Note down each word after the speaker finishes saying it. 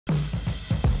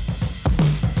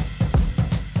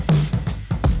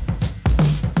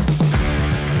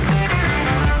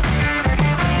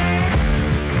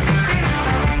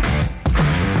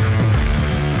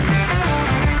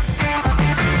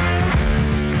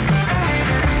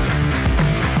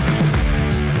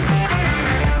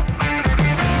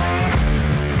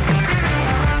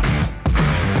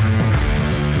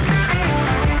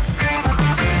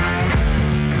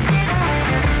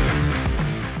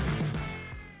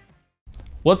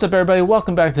What's up everybody,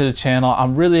 welcome back to the channel.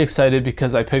 I'm really excited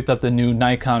because I picked up the new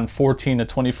Nikon 14-24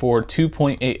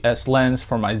 2.8s lens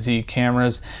for my Z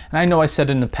cameras. And I know I said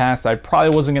in the past I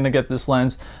probably wasn't going to get this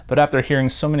lens, but after hearing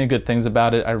so many good things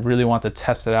about it, I really want to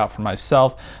test it out for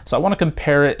myself. So I want to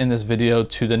compare it in this video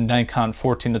to the Nikon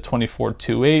 14-24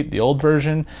 2.8, the old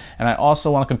version. And I also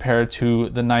want to compare it to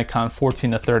the Nikon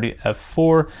 14-30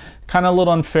 f4. Kind of a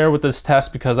little unfair with this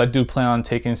test because I do plan on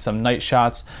taking some night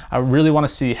shots. I really want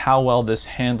to see how well this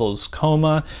handles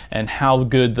coma and how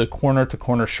good the corner to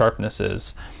corner sharpness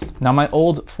is. Now my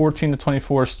old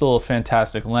 14-24 is still a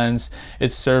fantastic lens.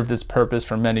 It's served its purpose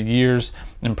for many years,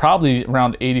 and probably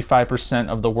around 85%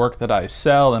 of the work that I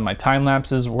sell and my time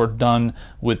lapses were done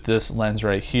with this lens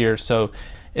right here. So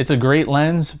it's a great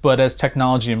lens, but as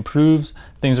technology improves,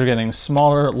 things are getting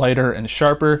smaller, lighter, and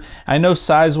sharper. I know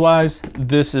size-wise,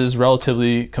 this is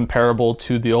relatively comparable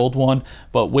to the old one,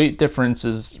 but weight difference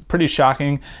is pretty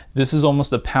shocking. This is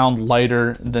almost a pound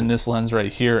lighter than this lens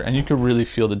right here, and you can really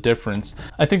feel the difference.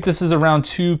 I think this is around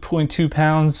 2.2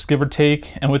 pounds, give or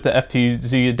take, and with the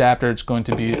F2.8g adapter, it's going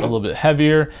to be a little bit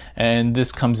heavier, and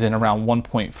this comes in around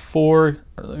 1.4,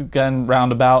 again,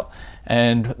 roundabout.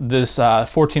 And this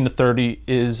 14-30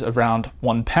 is around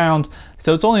 1 pound.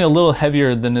 So it's only a little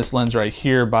heavier than this lens right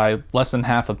here by less than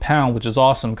half a pound, which is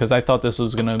awesome because I thought this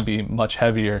was going to be much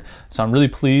heavier. So I'm really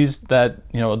pleased that,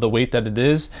 the weight that it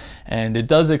is. And it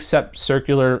does accept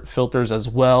circular filters as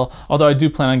well, although I do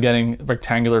plan on getting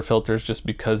rectangular filters just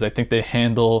because I think they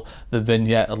handle the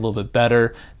vignette a little bit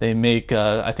better. They make,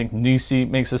 I think EDC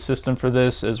makes a system for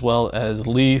this, as well as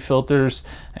Lee filters,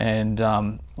 and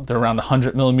they're around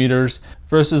 100 millimeters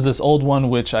versus this old one,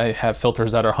 which I have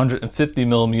filters that are 150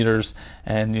 millimeters,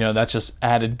 and that's just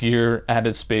added gear,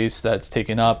 added space that's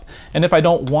taken up. And if I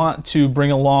don't want to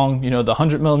bring along the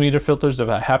 100 millimeter filters, if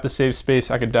I have to save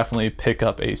space, I could definitely pick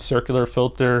up a circular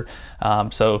filter.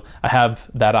 So I have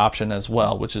that option as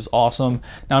well, which is awesome.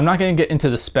 Now I'm not going to get into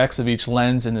the specs of each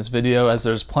lens in this video, as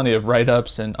there's plenty of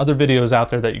write-ups and other videos out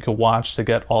there that you could watch to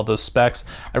get all those specs.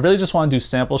 I really just want to do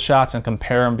sample shots and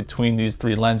compare them between these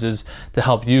three lenses to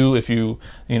help you if you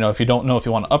don't know if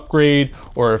you want to upgrade,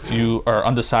 or if you are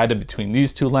undecided between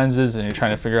these two lenses and you're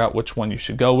trying to figure out which one you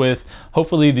should go with.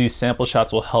 Hopefully these sample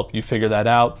shots will help you figure that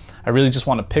out. I really just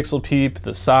want to pixel peep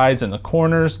the sides and the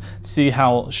corners, see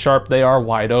how sharp they are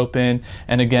wide open.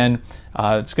 And again,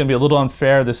 it's going to be a little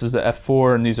unfair. This is the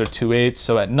f4 and these are 2.8s,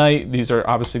 so at night these are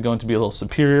obviously going to be a little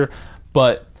superior,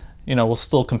 but we'll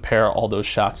still compare all those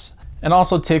shots and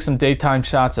also take some daytime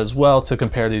shots as well to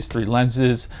compare these three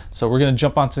lenses. So we're going to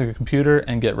jump onto the computer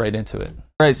and get right into it.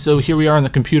 All right, so here we are on the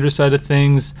computer side of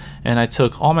things, and I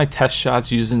took all my test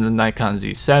shots using the Nikon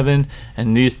Z7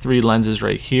 and these three lenses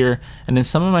right here. And in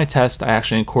some of my tests, I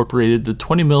actually incorporated the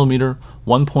 20mm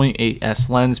 1.8s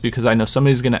lens because I know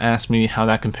somebody's going to ask me how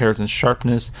that compares in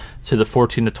sharpness to the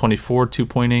 14-24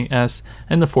 2.8s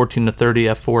and the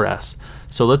 14-30 f4s.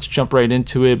 So let's jump right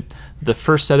into it. The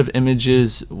first set of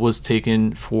images was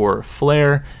taken for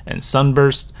flare and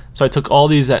sunburst. So I took all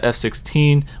these at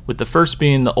f16, with the first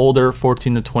being the older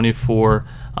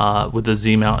 14-24 with the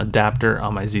Z mount adapter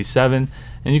on my Z7.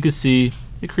 And you can see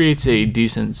it creates a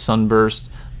decent sunburst,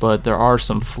 but there are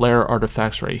some flare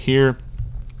artifacts right here.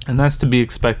 And that's to be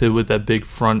expected with that big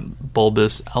front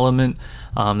bulbous element.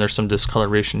 There's some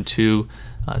discoloration too.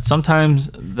 Sometimes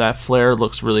that flare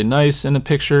looks really nice in a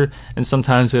picture, and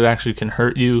sometimes it actually can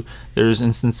hurt you. There's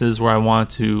instances where I want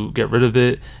to get rid of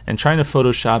it, and trying to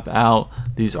Photoshop out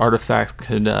these artifacts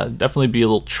could definitely be a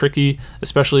little tricky,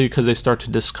 especially because they start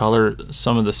to discolor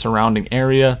some of the surrounding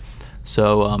area.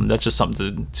 So that's just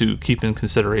something to keep in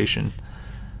consideration.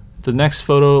 The next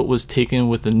photo was taken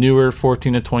with the newer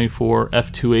 14-24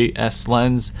 F2.8s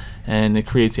lens, and it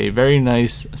creates a very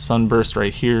nice sunburst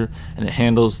right here, and it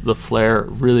handles the flare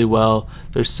really well.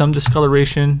 There's some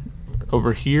discoloration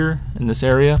over here in this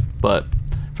area, but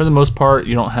for the most part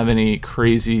you don't have any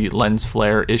crazy lens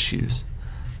flare issues.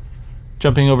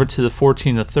 Jumping over to the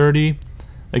 14-30,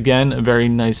 again a very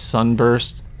nice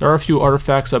sunburst. There are a few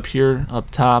artifacts up here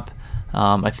up top.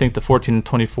 I think the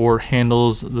 14-24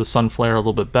 handles the sun flare a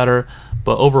little bit better,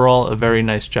 but overall a very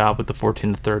nice job with the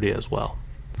 14-30 as well.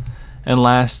 And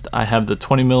last, I have the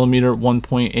 20mm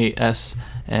 1.8s,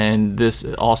 and this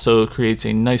also creates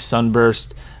a nice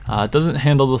sunburst. It doesn't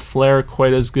handle the flare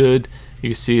quite as good. You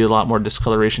can see a lot more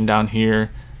discoloration down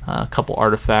here, a couple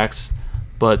artifacts,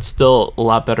 but still a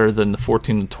lot better than the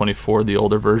 14-24, the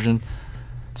older version.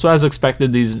 So as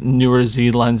expected, these newer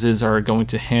Z lenses are going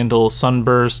to handle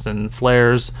sunburst and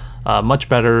flares much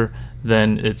better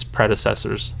than its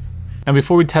predecessors. And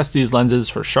before we test these lenses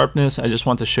for sharpness, I just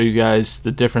want to show you guys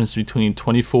the difference between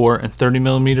 24 and 30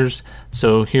 millimeters.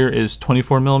 So here is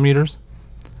 24 millimeters,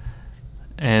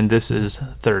 and this is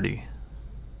 30.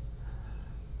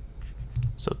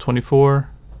 So 24,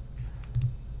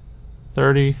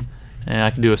 30, and I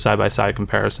can do a side-by-side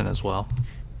comparison as well.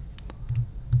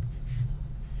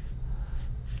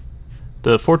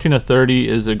 The 14-30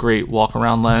 is a great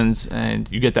walk-around lens, and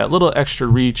you get that little extra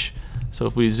reach. So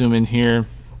if we zoom in here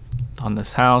on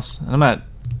this house, and I'm at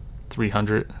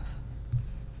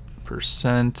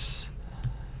 300%,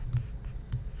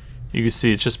 you can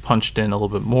see it's just punched in a little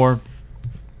bit more.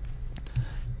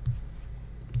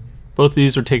 Both of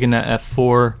these are taking that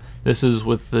f4. This is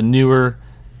with the newer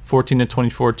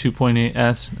 14-24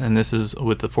 2.8s, and this is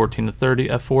with the 14-30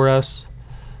 f4s.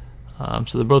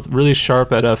 So they're both really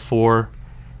sharp at f4,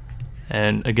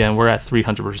 and again, we're at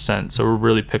 300%, so we're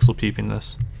really pixel peeping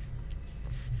this.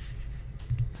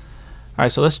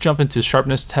 Alright, so let's jump into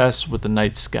sharpness tests with the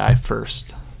night sky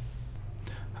first.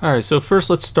 Alright, so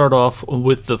first let's start off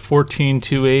with the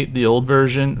 14.2.8, the old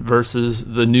version,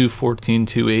 versus the new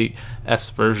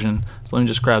 14.2.8s version. So let me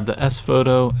just grab the S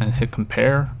photo and hit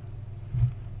compare.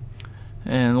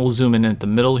 And we'll zoom in at the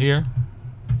middle here.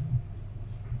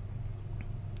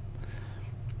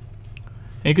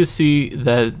 And you can see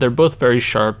that they're both very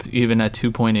sharp, even at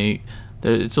 2.8.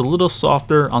 It's a little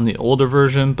softer on the older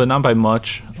version, but not by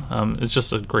much. It's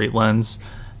just a great lens,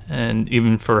 and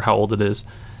even for how old it is.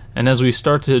 And as we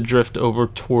start to drift over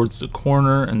towards the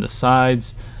corner and the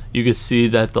sides, you can see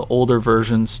that the older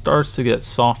version starts to get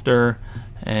softer,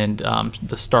 and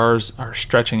the stars are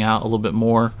stretching out a little bit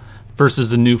more versus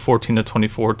the new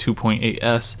 14-24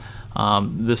 2.8s.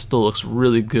 This still looks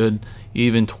really good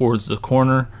even towards the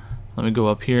corner. Let me go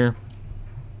up here.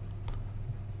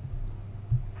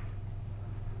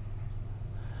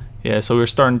 Yeah, so we're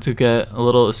starting to get a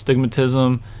little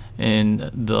astigmatism in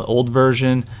the old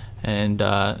version, and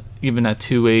even at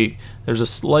 2.8 there's a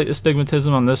slight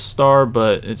astigmatism on this star,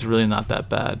 but it's really not that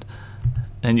bad.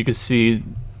 And you can see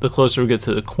the closer we get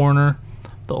to the corner,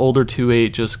 the older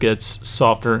 2.8 just gets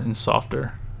softer and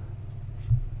softer.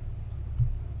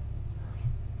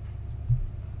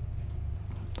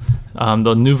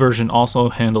 The new version also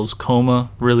handles chroma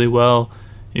really well.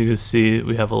 You can see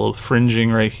we have a little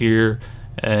fringing right here,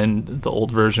 and the old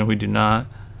version we do not.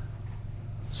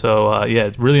 So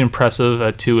yeah, really impressive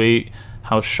at 2.8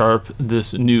 how sharp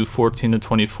this new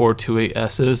 14-24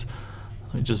 2.8s is.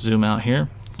 Let me just zoom out here.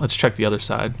 Let's check the other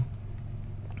side.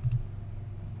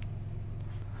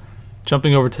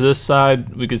 Jumping over to this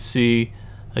side, we could see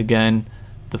again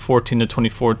the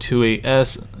 14-24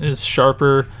 2.8s is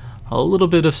sharper. A little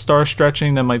bit of star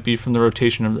stretching that might be from the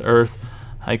rotation of the Earth.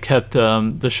 I kept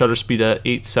the shutter speed at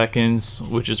 8 seconds,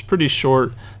 which is pretty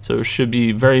short, so it should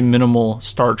be very minimal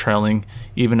star trailing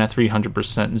even at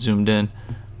 300% zoomed in.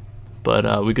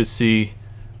 But we could see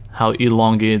how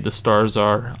elongated the stars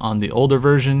are on the older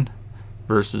version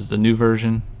versus the new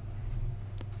version.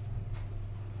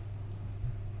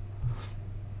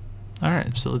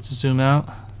 Alright, so let's zoom out.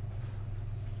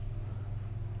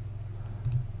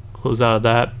 Close out of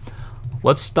that.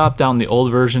 Let's stop down the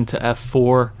old version to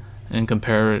f4 and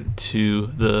compare it to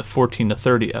the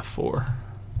 14-30 f4. So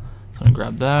I'm going to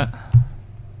grab that.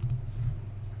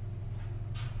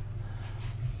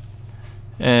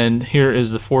 And here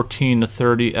is the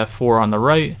 14-30 f4 on the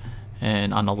right,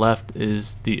 and on the left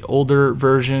is the older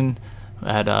version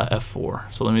at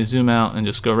f4. So let me zoom out and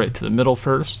just go right to the middle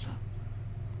first.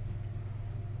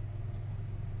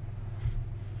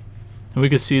 And we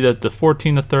can see that the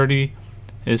 14-30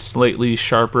 is slightly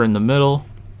sharper in the middle,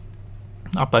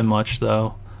 not by much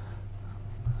though,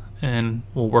 and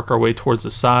we'll work our way towards the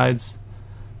sides.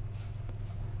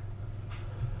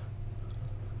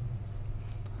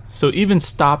 So even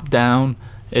stopped down,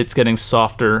 it's getting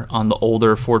softer on the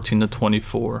older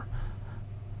 14-24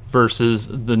 versus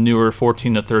the newer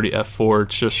 14-30 f4.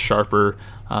 It's just sharper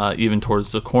even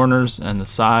towards the corners and the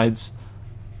sides.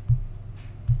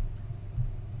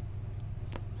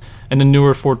 And the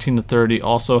newer 14-30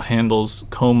 also handles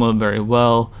chroma very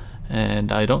well,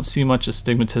 and I don't see much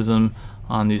astigmatism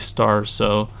on these stars,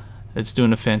 so it's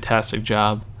doing a fantastic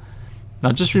job.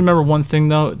 Now just remember one thing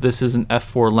though, this is an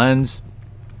f4 lens,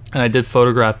 and I did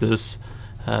photograph this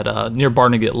at near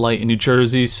Barnegat Light in New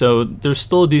Jersey, so there's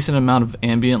still a decent amount of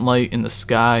ambient light in the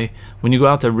sky. When you go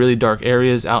out to really dark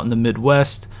areas out in the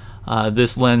Midwest,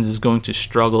 this lens is going to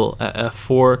struggle at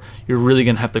f4. You're really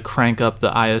going to have to crank up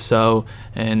the ISO,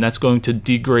 and that's going to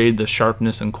degrade the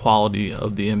sharpness and quality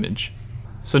of the image.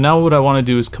 So now what I want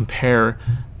to do is compare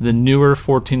the newer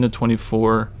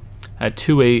 14-24 at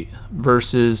 2.8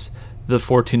 versus the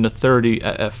 14-30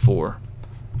 at f4.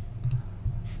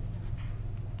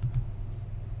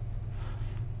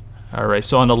 Alright,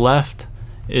 so on the left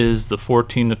is the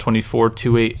 14-24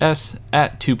 2.8s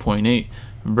at 2.8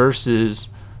 versus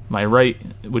my right,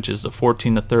 which is the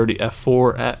 14-30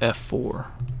 f4 at f4.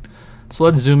 So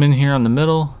let's zoom in here on the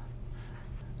middle,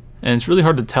 and it's really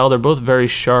hard to tell. They're both very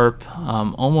sharp,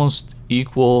 almost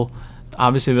equal.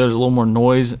 Obviously there's a little more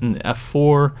noise in the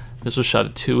f4. This was shot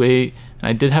at 2.8, and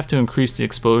I did have to increase the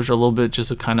exposure a little bit just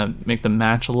to kind of make them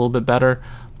match a little bit better,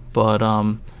 but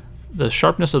the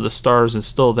sharpness of the stars is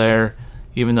still there,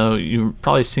 even though you're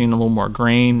probably seeing a little more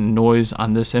grain and noise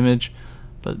on this image,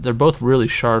 but they're both really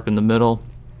sharp in the middle.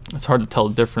 It's hard to tell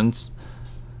the difference.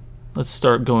 Let's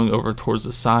start going over towards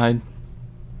the side.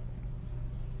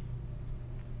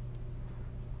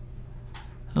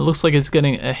 It looks like it's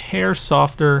getting a hair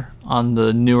softer on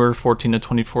the newer 14-24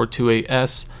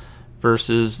 2.8s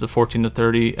versus the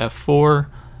 14-30 f4,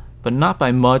 but not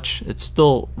by much. It's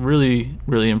still really,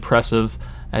 really impressive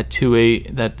at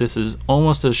 2.8 that this is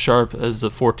almost as sharp as the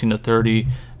 14-30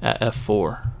 at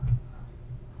f4.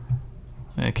 I'm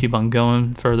gonna keep on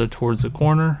going further towards the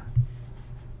corner.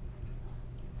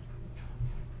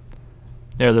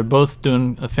 There, they're both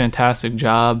doing a fantastic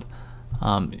job.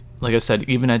 Like I said,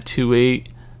 even at 2.8,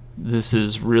 this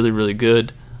is really, really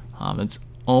good. It's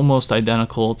almost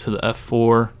identical to the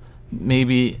f4,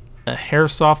 maybe a hair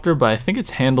softer, but I think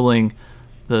it's handling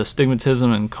the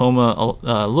stigmatism and coma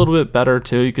a little bit better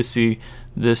too. You can see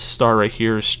this star right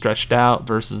here is stretched out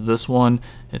versus this one.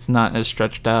 It's not as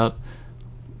stretched out.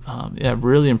 Yeah,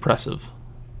 really impressive.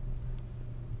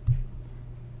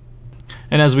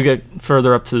 And as we get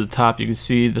further up to the top, you can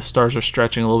see the stars are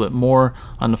stretching a little bit more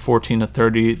on the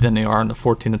 14-30 than they are on the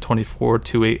 14-24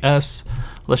 2.8s.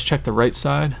 Let's check the right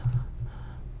side.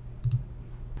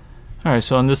 Alright,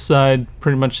 so on this side,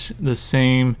 pretty much the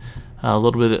same. A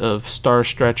little bit of star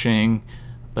stretching,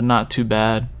 but not too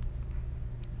bad.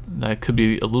 That could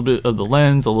be a little bit of the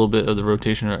lens, a little bit of the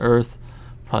rotation of Earth,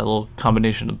 probably a little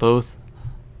combination of both.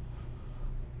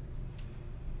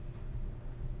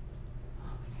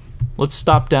 Let's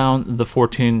stop down the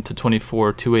 14-24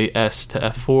 2.8s to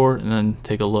f4 and then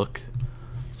take a look.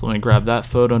 So let me grab that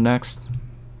photo next.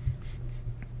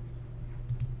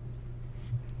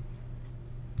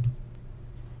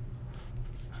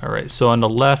 Alright, so on the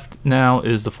left now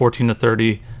is the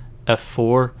 14-30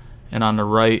 f4, and on the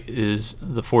right is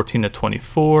the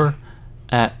 14-24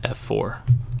 at f4.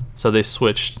 So they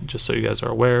switched, just so you guys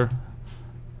are aware.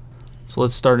 So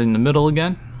let's start in the middle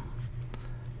again.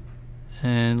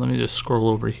 And let me just scroll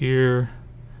over here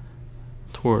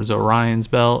towards Orion's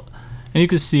belt. And you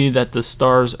can see that the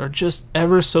stars are just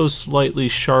ever so slightly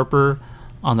sharper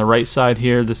on the right side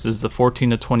here. This is the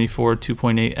 14-24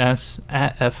 2.8s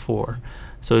at f4.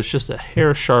 So it's just a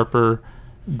hair sharper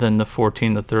than the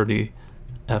 14-30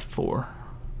 f4.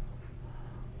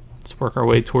 Let's work our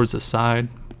way towards the side.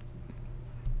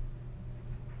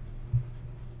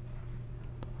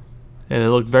 Yeah, they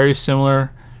look very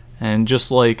similar, and just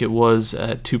like it was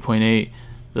at 2.8,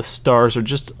 the stars are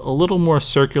just a little more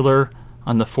circular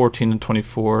on the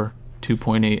 14-24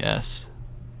 2.8s.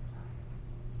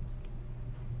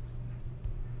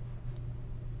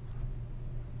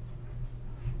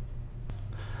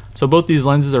 So both these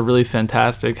lenses are really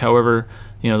fantastic. However,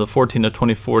 you know, the 14-24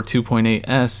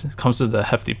 2.8s comes with a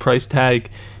hefty price tag.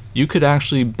 You could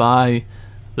actually buy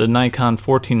the Nikon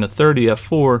 14-30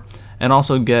 f4 and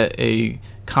also get a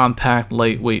compact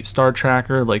lightweight star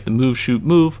tracker like the Move Shoot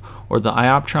Move or the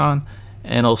Ioptron,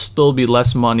 and it'll still be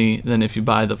less money than if you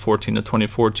buy the 14-24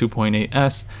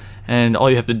 2.8s. And all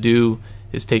you have to do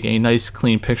is take a nice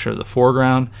clean picture of the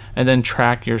foreground and then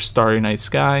track your starry night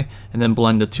sky and then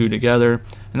blend the two together.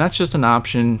 And that's just an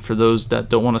option for those that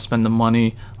don't want to spend the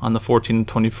money on the 14-24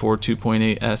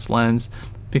 2.8s lens,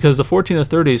 because the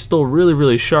 14-30 is still really,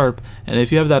 really sharp, and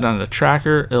if you have that on a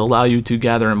tracker, it'll allow you to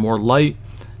gather in more light,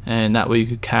 and that way you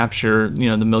could capture, you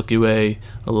know, the Milky Way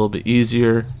a little bit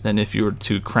easier than if you were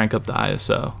to crank up the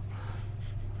ISO.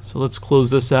 So let's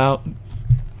close this out.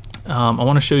 I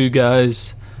want to show you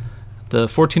guys the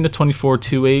 14-24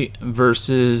 2.8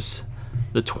 versus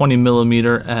the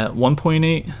 20mm at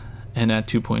 1.8 and at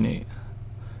 2.8.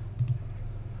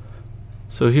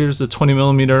 So here's the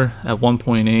 20mm at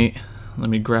 1.8. Let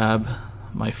me grab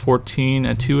my 14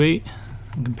 at 2.8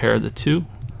 and compare the two.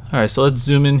 Alright, so let's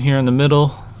zoom in here in the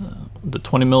middle. The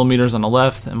 20mm on the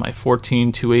left and my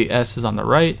 14 2.8s is on the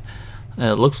right.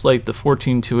 It looks like the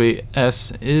 14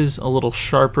 2.8s is a little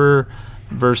sharper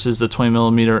versus the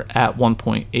 20mm at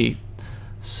 1.8.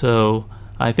 So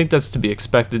I think that's to be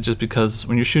expected, just because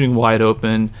when you're shooting wide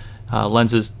open,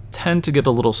 lenses tend to get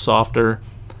a little softer,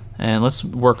 And let's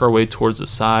work our way towards the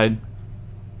side.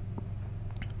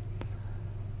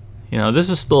 You know, this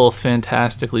is still a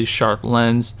fantastically sharp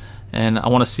lens, and I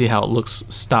want to see how it looks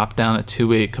stopped down at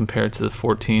 2.8 compared to the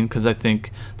 14, because I think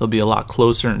they'll be a lot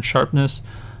closer in sharpness,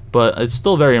 but it's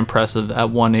still very impressive at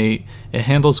 1.8. It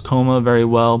handles chroma very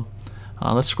well.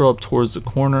 Let's scroll up towards the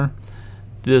corner.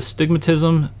 The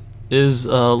astigmatism is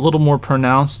a little more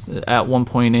pronounced at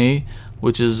 1.8,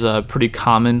 which is pretty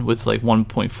common with like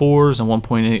 1.4s and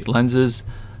 1.8 lenses.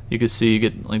 You can see you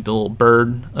get like the little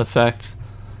bird effect.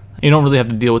 You don't really have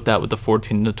to deal with that with the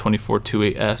 14 to 24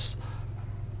 2.8s.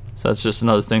 So that's just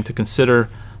another thing to consider.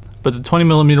 But the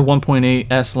 20mm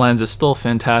 1.8s lens is still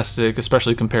fantastic,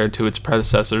 especially compared to its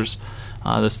predecessors.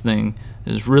 This thing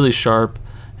is really sharp,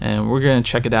 and we're going to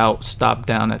check it out stop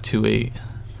down at 2.8.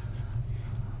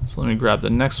 So let me grab the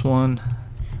next one.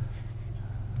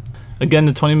 Again,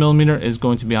 the 20mm is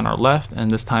going to be on our left,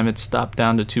 and this time it's stopped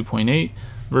down to 2.8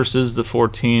 versus the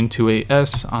 14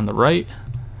 2.8s on the right.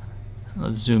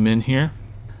 Let's zoom in here.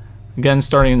 Again,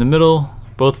 starting in the middle,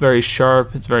 both very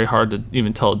sharp. It's very hard to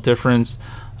even tell a difference.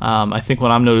 I think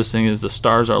what I'm noticing is the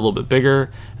stars are a little bit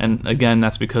bigger, and again,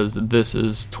 that's because this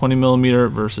is 20mm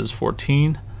versus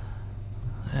 14.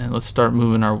 And let's start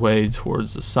moving our way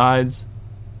towards the sides.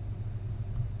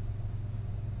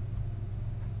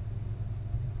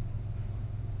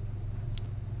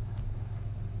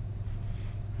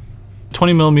 The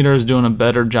 20mm is doing a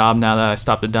better job now that I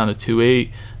stopped it down to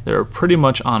 2.8. They're pretty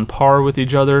much on par with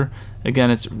each other. Again,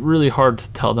 it's really hard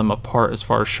to tell them apart as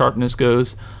far as sharpness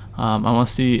goes. I want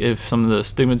to see if some of the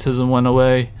astigmatism went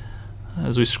away.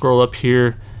 As we scroll up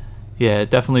here, yeah,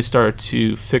 it definitely started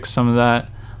to fix some of that.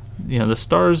 You know, the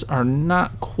stars are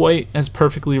not quite as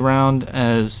perfectly round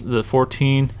as the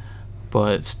 14,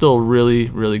 but it's still really,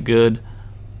 really good.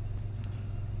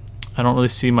 I don't really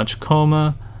see much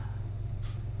chroma.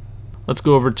 Let's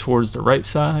go over towards the right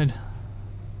side.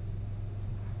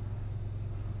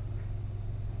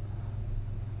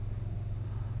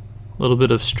 A little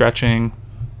bit of stretching,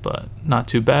 but not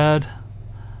too bad.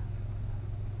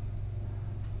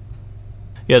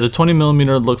 Yeah, the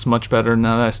 20mm looks much better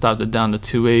now that I stopped it down to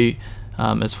 2.8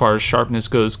 as far as sharpness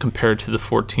goes compared to the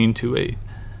 14 2.8.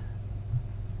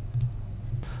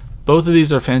 Both of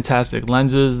these are fantastic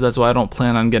lenses. That's why I don't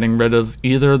plan on getting rid of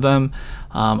either of them.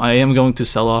 I am going to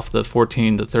sell off the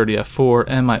 14 to 30 f4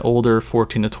 and my older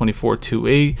 14 to 24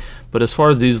 2.8. But as far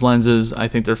as these lenses, I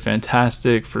think they're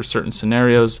fantastic for certain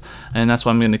scenarios, and that's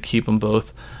why I'm going to keep them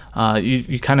both.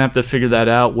 You kind of have to figure that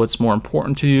out, what's more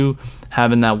important to you,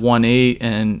 having that 1.8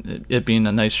 and it being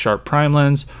a nice sharp prime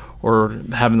lens, or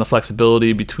having the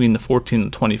flexibility between the 14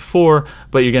 and 24,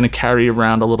 but you're going to carry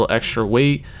around a little extra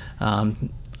weight.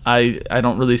 I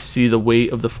don't really see the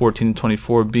weight of the 14 and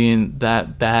 24 being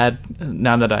that bad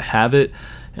now that I have it.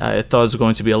 I thought it was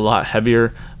going to be a lot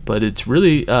heavier, but it's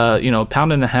really, you know,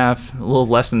 1.5 pounds, a little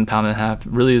less than 1.5 pounds,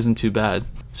 really isn't too bad.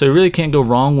 So you really can't go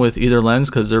wrong with either lens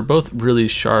because they're both really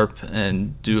sharp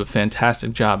and do a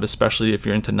fantastic job, especially if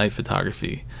you're into night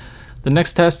photography. The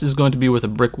next test is going to be with a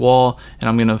brick wall, and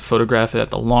I'm going to photograph it at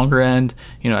the longer end,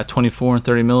 you know, at 24 and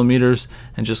 30mm,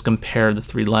 and just compare the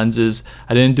three lenses.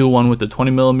 I didn't do one with the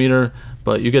 20mm,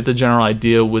 but you get the general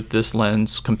idea with this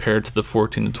lens compared to the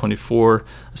 14 to 24,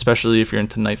 especially if you're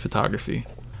into night photography.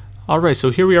 Alright, so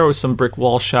here we are with some brick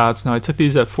wall shots. Now I took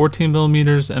these at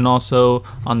 14mm and also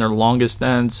on their longest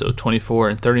end, so 24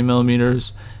 and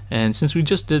 30mm. And since we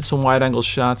just did some wide angle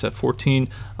shots at 14,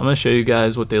 I'm going to show you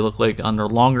guys what they look like on their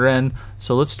longer end.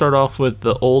 So let's start off with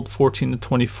the old 14 to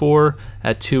 24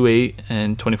 at 2.8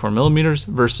 and 24mm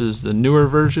versus the newer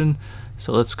version.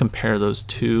 So let's compare those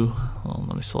two. Well,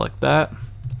 let me select that.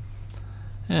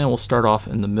 And we'll start off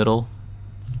in the middle.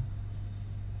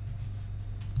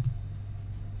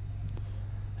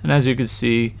 And as you can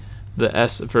see, the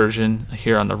S version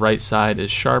here on the right side is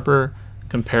sharper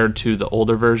compared to the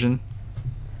older version.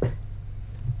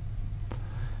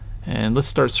 And let's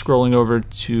start scrolling over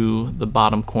to the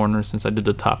bottom corner since I did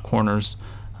the top corners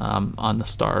on the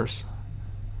stars.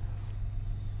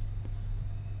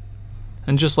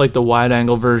 And just like the wide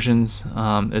angle versions,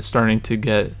 it's starting to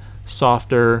get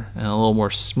softer and a little more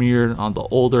smeared on the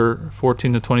older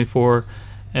 14 to 24,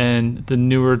 and the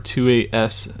newer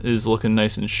 2.8s is looking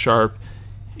nice and sharp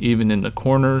even in the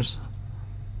corners.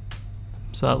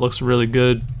 So that looks really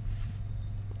good.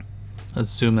 Let's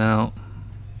zoom out.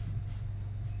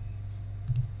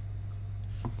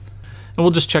 And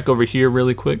we'll just check over here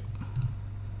really quick.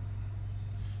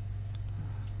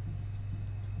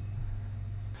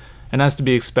 And as to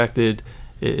be expected,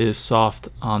 it is soft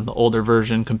on the older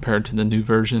version compared to the new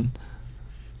version.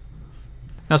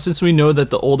 Now, since we know that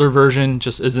the older version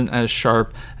just isn't as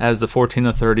sharp as the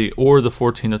 14-30 or the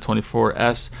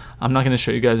 14-24s, I'm not going to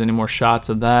show you guys any more shots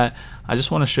of that. I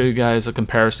just want to show you guys a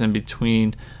comparison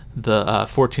between the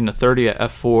 14-30 at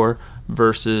f4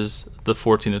 versus the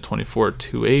 14-24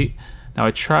 2.8. Now,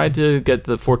 I tried to get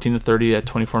the 14-30 at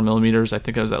 24 millimeters. I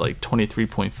think I was at like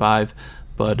 23.5,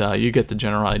 but you get the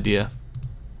general idea.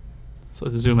 So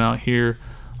let's zoom out here.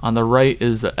 On the right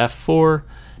is the f4,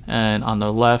 and on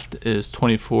the left is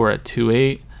 24 at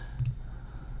 2.8.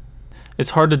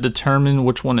 It's hard to determine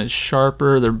which one is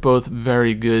sharper. They're both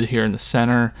very good here in the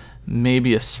center.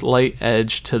 Maybe a slight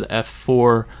edge to the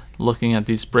f4. Looking at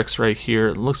these bricks right here,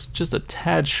 it looks just a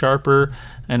tad sharper.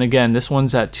 And again, this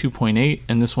one's at 2.8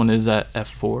 and this one is at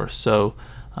f4. So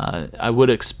I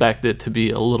would expect it to be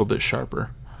a little bit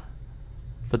sharper.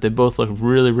 But they both look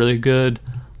really, really good.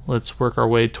 Let's work our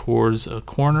way towards a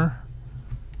corner.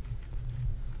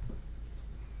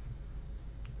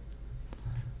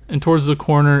 And towards the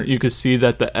corner, you can see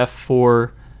that the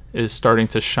f4 is starting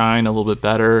to shine a little bit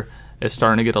better. It's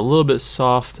starting to get a little bit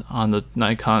soft on the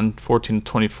Nikon 14-24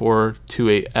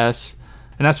 2.8s,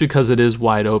 and that's because it is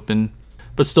wide open.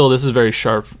 But still, this is very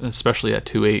sharp, especially at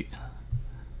 2.8.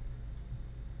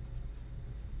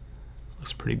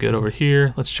 Looks pretty good over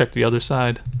here. Let's check the other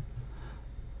side.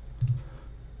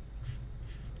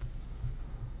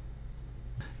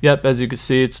 Yep, as you can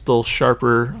see, it's still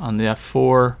sharper on the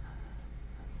f4.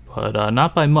 But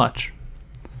not by much.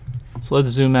 So let's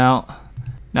zoom out.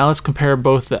 Now let's compare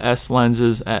both the S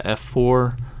lenses at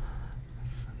f4.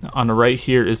 On the right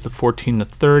here is the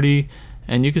 14-30,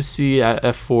 and you can see at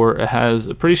f4 it has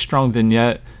a pretty strong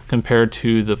vignette compared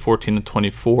to the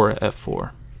 14-24 at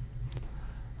f4.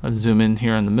 Let's zoom in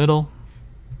here in the middle.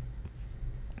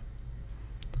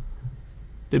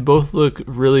 They both look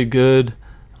really good.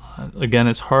 Again,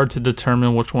 it's hard to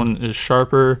determine which one is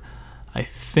sharper. I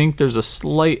think there's a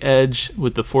slight edge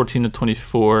with the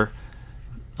 14-24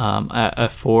 at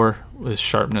f4 with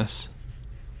sharpness.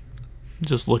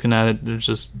 Just looking at it, there's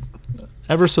just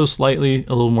ever so slightly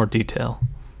a little more detail.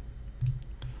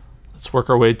 Let's work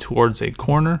our way towards a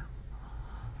corner.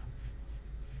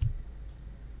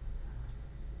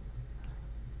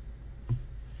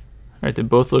 Alright, they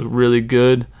both look really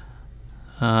good.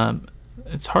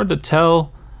 It's hard to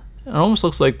tell. It almost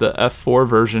looks like the f4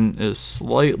 version is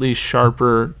slightly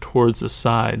sharper towards the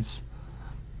sides.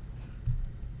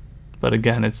 But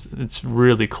again, it's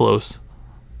really close.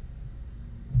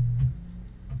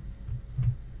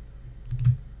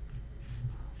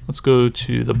 Let's go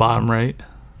to the bottom right.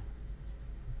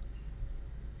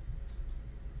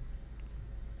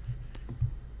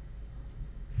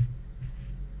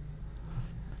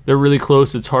 They're really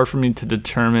close. It's hard for me to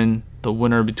determine the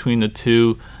winner between the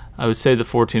two. I would say the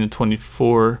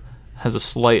 14-24 has a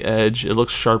slight edge. It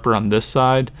looks sharper on this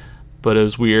side, but it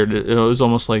was weird. It was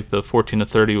almost like the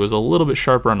 14-30 was a little bit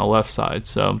sharper on the left side.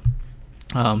 So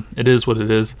it is what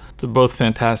it is. They're both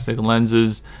fantastic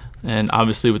lenses, and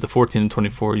obviously with the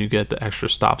 14-24 you get the extra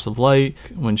stops of light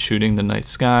when shooting the night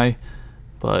sky.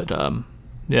 But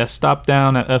yeah, stop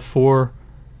down at f4.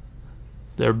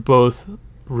 They're both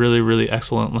really, really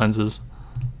excellent lenses.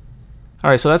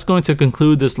 Alright, so that's going to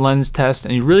conclude this lens test,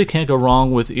 and you really can't go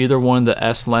wrong with either one of the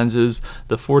S lenses,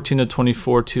 the 14-24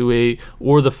 2.8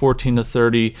 or the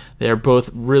 14-30. They are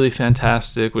both really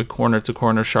fantastic with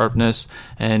corner-to-corner sharpness.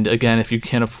 And again, if you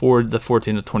can't afford the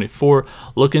 14-24,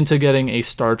 look into getting a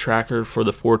star tracker for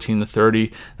the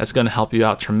 14-30. That's going to help you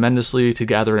out tremendously to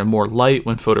gather in more light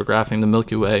when photographing the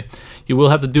Milky Way. You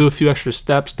will have to do a few extra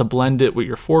steps to blend it with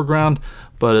your foreground,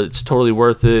 but it's totally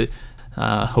worth it.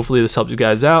 Hopefully this helped you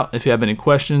guys out. If you have any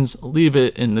questions, leave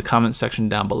it in the comment section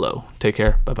down below. Take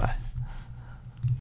care. Bye-bye.